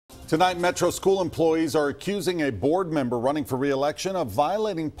Tonight, Metro school employees are accusing a board member running for re-election of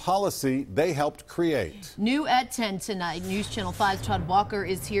violating policy they helped create. New at 10 tonight. News Channel 5's Todd Walker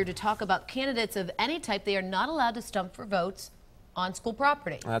is here to talk about candidates of any type. They are not allowed to stump for votes on school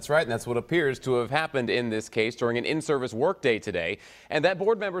property. That's right, and that's what appears to have happened in this case during an in-service workday today. And that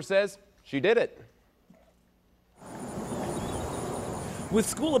board member says she did it. With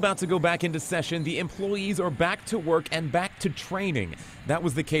school about to go back into session, the employees are back to work and back to training. That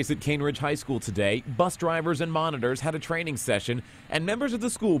was the case at Cane Ridge High School today. Bus drivers and monitors had a training session, and members of the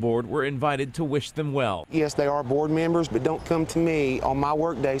school board were invited to wish them well. Yes, they are board members, but don't come to me on my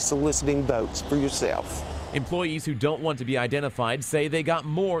workday soliciting votes for yourself. Employees who don't want to be identified say they got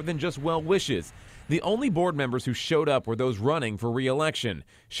more than just well wishes. The only board members who showed up were those running for re-election: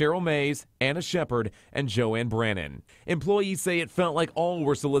 Cheryl Mays, Anna Shepard, and Joanne Brannon. Employees say it felt like all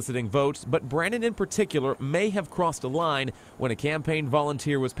were soliciting votes, but Brannon in particular may have crossed a line when a campaign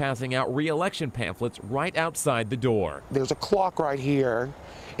volunteer was passing out re-election pamphlets right outside the door. There's a clock right here,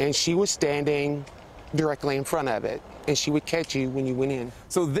 and she was standing directly in front of it, and she would catch you when you went in.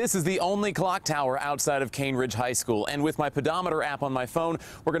 So this is the only clock tower outside of Cane Ridge High School, and with my pedometer app on my phone,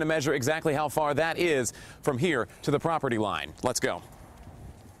 we're going to measure exactly how far that is from here to the property line. Let's go.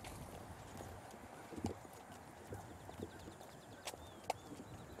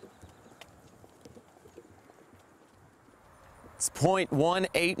 It's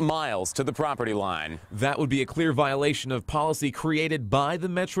 0.18 miles to the property line. That would be a clear violation of policy created by the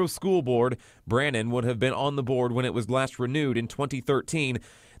Metro School Board. Brannon would have been on the board when it was last renewed in 2013.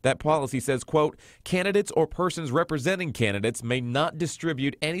 That policy says, quote, candidates or persons representing candidates may not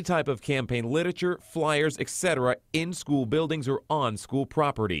distribute any type of campaign literature, flyers, etc. in school buildings or on school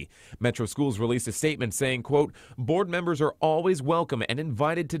property. Metro Schools released a statement saying, quote, board members are always welcome and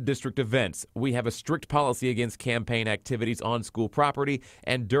invited to district events. We have a strict policy against campaign activities on school property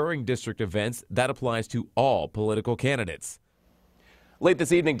and during district events. That applies to all political candidates. Late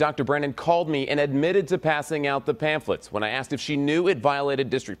this evening, Dr. Brannon called me and admitted to passing out the pamphlets. When I asked if she knew it violated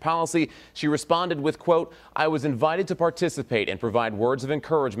district policy, she responded with, quote, I was invited to participate and provide words of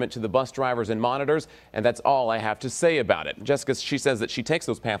encouragement to the bus drivers and monitors, and that's all I have to say about it. Jessica, she says that she takes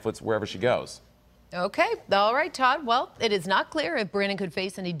those pamphlets wherever she goes. Okay. All right, Todd. Well, it is not clear if Brannon could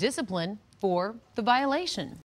face any discipline for the violation.